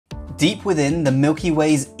Deep within the Milky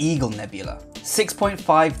Way's Eagle Nebula,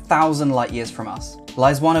 6.5 thousand light years from us,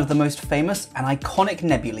 lies one of the most famous and iconic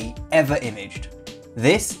nebulae ever imaged.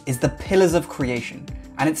 This is the Pillars of Creation,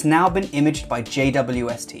 and it's now been imaged by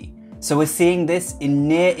JWST, so we're seeing this in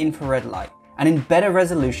near-infrared light and in better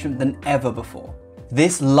resolution than ever before.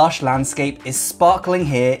 This lush landscape is sparkling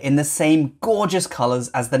here in the same gorgeous colours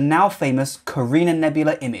as the now famous Carina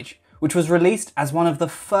Nebula image, which was released as one of the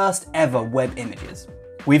first ever Webb images.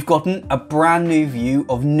 We've gotten a brand new view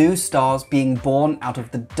of new stars being born out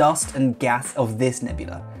of the dust and gas of this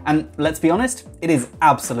nebula. And let's be honest, it is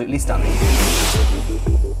absolutely stunning.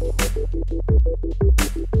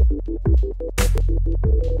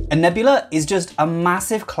 A nebula is just a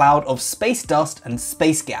massive cloud of space dust and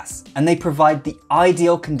space gas, and they provide the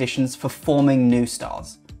ideal conditions for forming new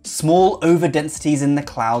stars. Small overdensities in the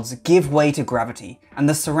clouds give way to gravity, and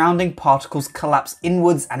the surrounding particles collapse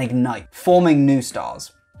inwards and ignite, forming new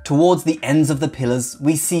stars. Towards the ends of the pillars,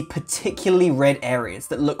 we see particularly red areas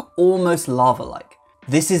that look almost lava-like.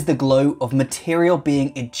 This is the glow of material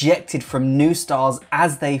being ejected from new stars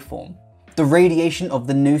as they form. The radiation of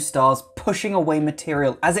the new stars pushing away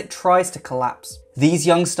material as it tries to collapse. These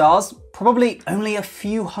young stars, probably only a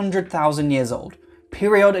few 100,000 years old,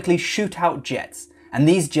 periodically shoot out jets, and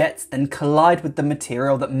these jets then collide with the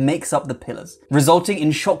material that makes up the pillars, resulting in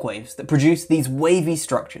shockwaves that produce these wavy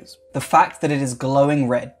structures. The fact that it is glowing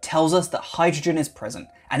red tells us that hydrogen is present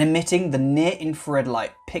and emitting the near-infrared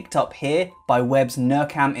light picked up here by Webb's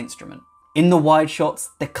NIRCam instrument. In the wide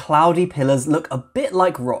shots, the cloudy pillars look a bit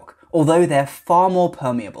like rock, although they're far more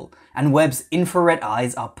permeable, and Webb's infrared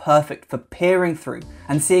eyes are perfect for peering through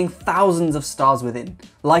and seeing thousands of stars within,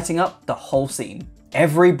 lighting up the whole scene.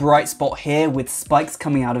 Every bright spot here with spikes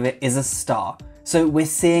coming out of it is a star, so we're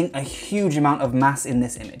seeing a huge amount of mass in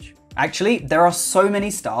this image. Actually, there are so many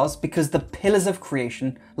stars because the Pillars of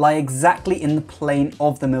Creation lie exactly in the plane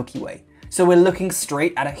of the Milky Way, so we're looking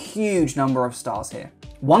straight at a huge number of stars here.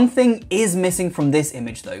 One thing is missing from this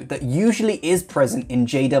image though, that usually is present in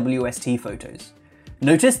JWST photos.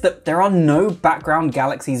 Notice that there are no background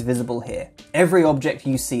galaxies visible here. Every object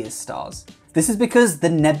you see is stars. This is because the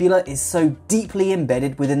nebula is so deeply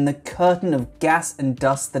embedded within the curtain of gas and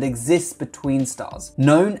dust that exists between stars,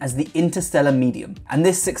 known as the interstellar medium, and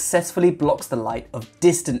this successfully blocks the light of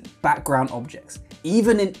distant background objects,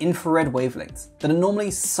 even in infrared wavelengths, that are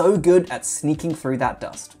normally so good at sneaking through that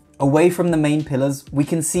dust. Away from the main pillars, we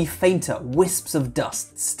can see fainter wisps of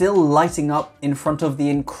dust still lighting up in front of the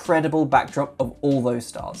incredible backdrop of all those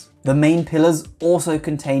stars. The main pillars also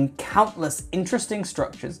contain countless interesting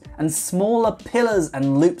structures and smaller pillars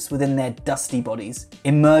and loops within their dusty bodies,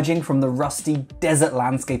 emerging from the rusty desert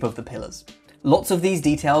landscape of the pillars. Lots of these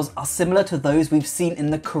details are similar to those we've seen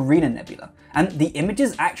in the Carina Nebula, and the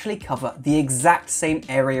images actually cover the exact same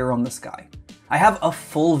area on the sky. I have a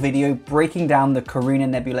full video breaking down the Carina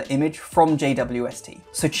Nebula image from JWST,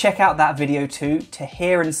 so check out that video too to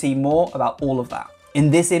hear and see more about all of that. In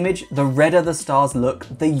this image, the redder the stars look,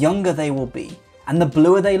 the younger they will be, and the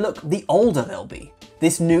bluer they look, the older they'll be.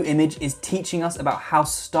 This new image is teaching us about how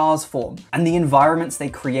stars form and the environments they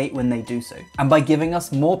create when they do so. And by giving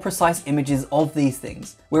us more precise images of these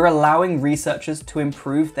things, we're allowing researchers to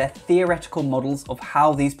improve their theoretical models of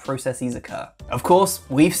how these processes occur. Of course,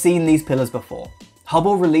 we've seen these pillars before.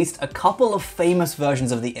 Hubble released a couple of famous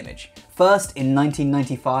versions of the image, first in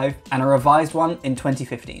 1995 and a revised one in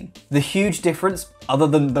 2015. The huge difference, other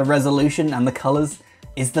than the resolution and the colors,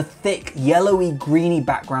 is the thick yellowy greeny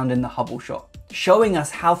background in the Hubble shot, showing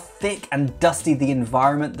us how thick and dusty the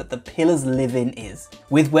environment that the pillars live in is.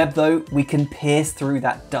 With Webb though, we can pierce through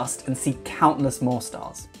that dust and see countless more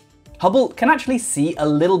stars. Hubble can actually see a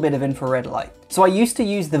little bit of infrared light, so I used to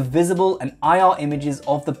use the visible and IR images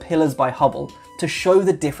of the pillars by Hubble to show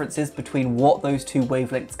the differences between what those two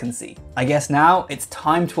wavelengths can see. I guess now it's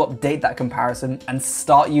time to update that comparison and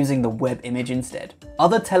start using the Webb image instead.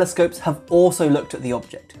 Other telescopes have also looked at the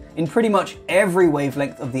object in pretty much every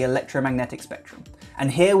wavelength of the electromagnetic spectrum, and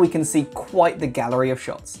here we can see quite the gallery of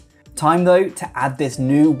shots. Time though to add this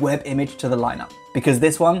new Webb image to the lineup, because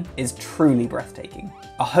this one is truly breathtaking.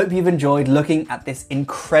 I hope you've enjoyed looking at this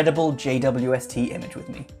incredible JWST image with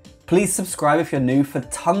me. Please subscribe if you're new for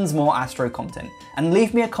tons more astro content, and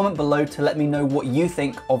leave me a comment below to let me know what you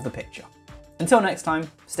think of the picture. Until next time,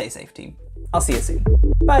 stay safe team. I'll see you soon.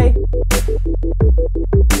 Bye!